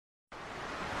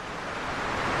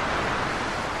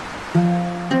Want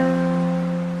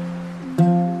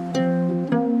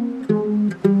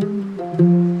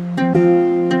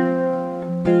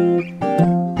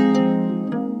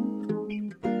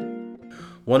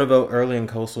to vote early in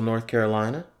coastal North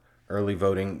Carolina? Early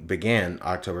voting began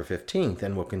October 15th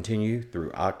and will continue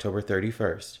through October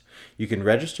 31st. You can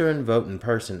register and vote in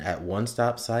person at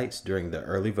one-stop sites during the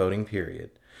early voting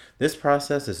period. This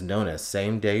process is known as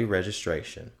same-day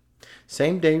registration.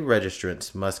 Same-day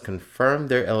registrants must confirm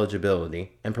their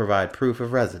eligibility and provide proof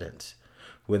of residence.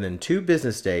 Within 2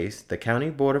 business days, the County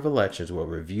Board of Elections will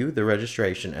review the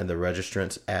registration and the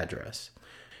registrant's address.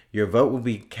 Your vote will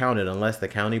be counted unless the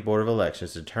County Board of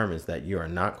Elections determines that you are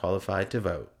not qualified to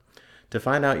vote. To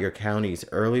find out your county's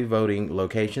early voting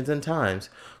locations and times,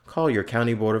 call your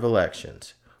County Board of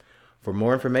Elections. For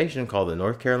more information, call the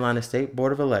North Carolina State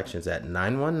Board of Elections at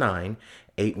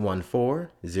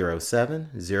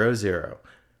 919-814-0700.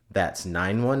 That's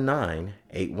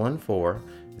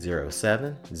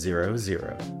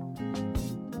 919-814-0700.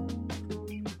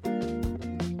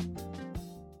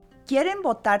 ¿Quieren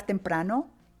votar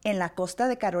temprano en la costa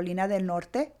de Carolina del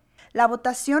Norte? La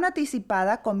votación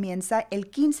anticipada comienza el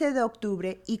 15 de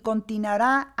octubre y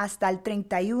continuará hasta el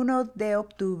 31 de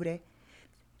octubre.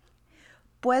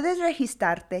 Puedes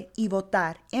registrarte y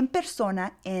votar en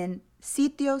persona en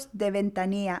sitios de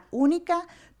ventanilla única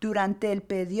durante el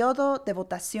periodo de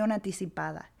votación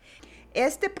anticipada.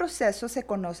 Este proceso se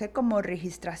conoce como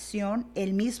registración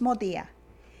el mismo día.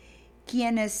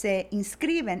 Quienes se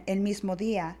inscriben el mismo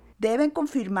día deben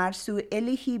confirmar su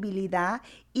elegibilidad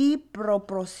y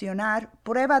proporcionar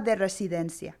prueba de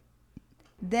residencia.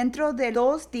 Dentro de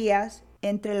 2 días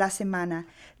entre la semana,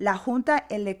 la Junta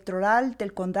Electoral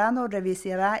del Condado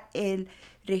revisará el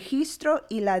registro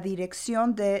y la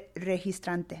dirección del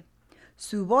registrante.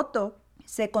 Su voto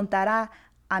se contará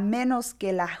a menos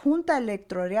que la Junta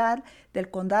Electoral del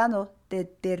Condado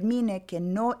determine que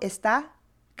no está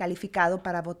calificado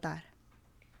para votar.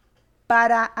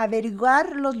 Para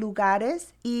averiguar los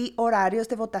lugares y horarios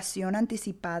de votación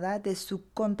anticipada de su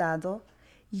condado,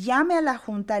 llame a la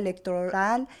Junta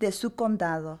Electoral de su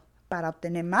condado. Para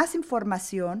obtener más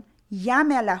información,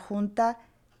 llame a la Junta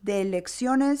de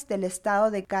Elecciones del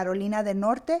Estado de Carolina del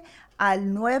Norte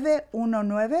al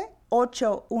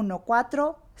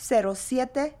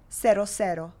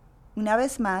 919-814-0700. Una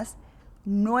vez más,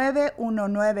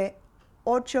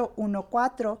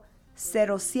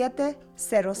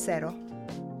 919-814-0700.